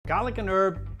garlic and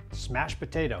herb smashed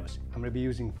potatoes. I'm gonna be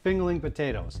using fingerling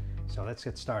potatoes. So let's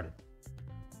get started.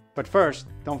 But first,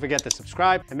 don't forget to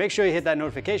subscribe and make sure you hit that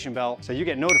notification bell so you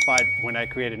get notified when I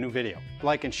create a new video.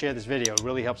 Like and share this video, it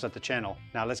really helps out the channel.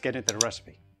 Now let's get into the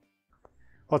recipe.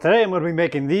 Well, today I'm going to be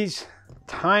making these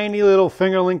tiny little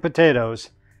fingerling potatoes.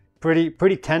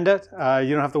 Pretty tender.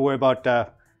 You don't have to worry about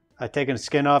taking the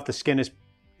skin off. The skin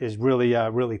is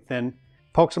really thin.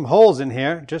 Poke some holes in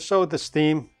here just so the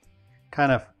steam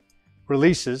kind of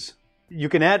releases. You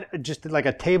can add just like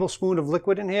a tablespoon of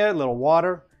liquid in here, a little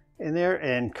water in there,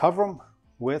 and cover them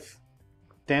with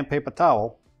damp paper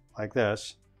towel like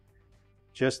this,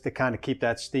 just to kind of keep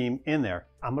that steam in there.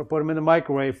 I'm going to put them in the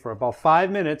microwave for about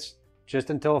 5 minutes, just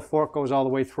until a fork goes all the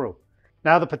way through.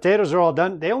 Now the potatoes are all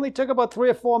done. They only took about 3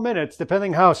 or 4 minutes,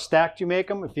 depending how stacked you make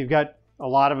them. If you've got a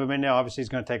lot of them in there, obviously it's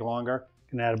going to take longer.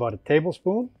 You can add about a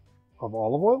tablespoon of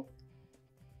olive oil,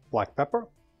 black pepper,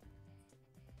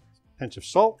 a pinch of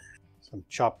salt, some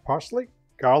chopped parsley,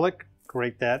 garlic,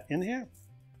 grate that in here,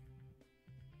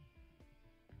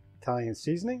 Italian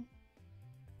seasoning,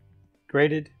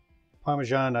 grated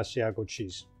Parmesan Asiago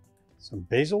cheese, some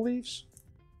basil leaves.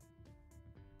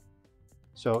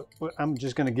 So I'm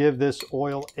just going to give this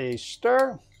oil a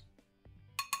stir.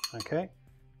 Okay,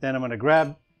 then I'm going to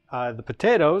grab the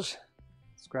potatoes.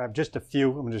 Let's grab just a few.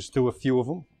 I'm going to just do a few of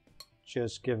them.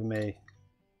 Just give them a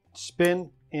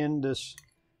spin in this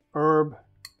herb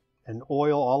and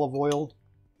olive oil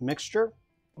mixture.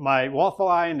 My waffle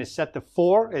iron is set to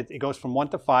 4. It goes from 1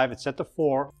 to 5. It's set to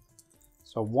 4.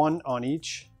 So 1 on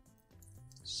each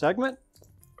segment,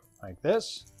 like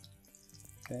this.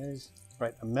 Okay,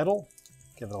 right in the middle.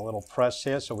 Give it a little press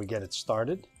here so we get it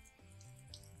started.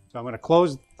 So I'm going to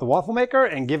close the waffle maker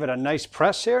and give it a nice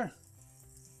press here.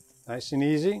 Nice and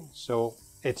easy so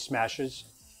it smashes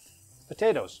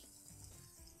potatoes.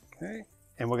 Okay,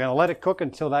 and we're going to let it cook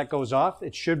until that goes off.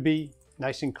 It should be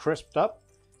nice and crisped up.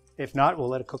 If not, we'll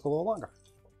let it cook a little longer.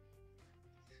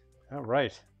 All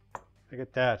right, look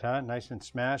at that, huh? Nice and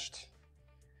smashed.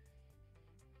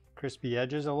 Crispy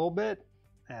edges a little bit.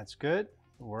 That's good.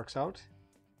 It works out.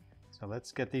 So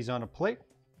let's get these on a plate.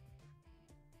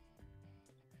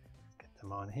 Get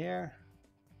them on here.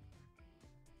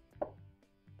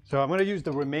 So I'm going to use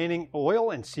the remaining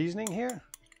oil and seasoning here.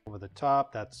 Over the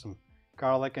top, that's some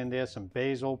garlic in there, some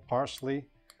basil, parsley,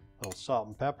 a little salt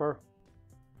and pepper.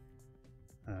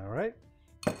 All right.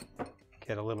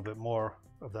 Get a little bit more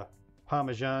of the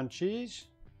Parmesan cheese.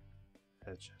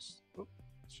 Let's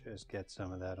just get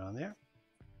some of that on there.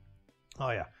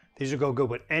 Oh yeah. These will go good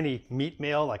with any meat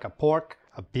meal, like a pork,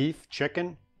 a beef,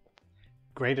 chicken.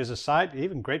 Great as a side,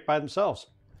 even great by themselves.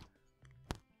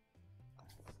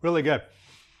 Really good.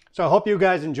 So I hope you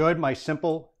guys enjoyed my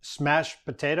simple smashed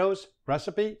potatoes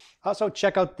recipe. Also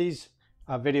check out these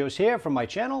videos here from my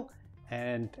channel.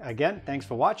 And again, thanks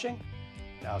for watching.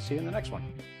 I'll see you in the next one.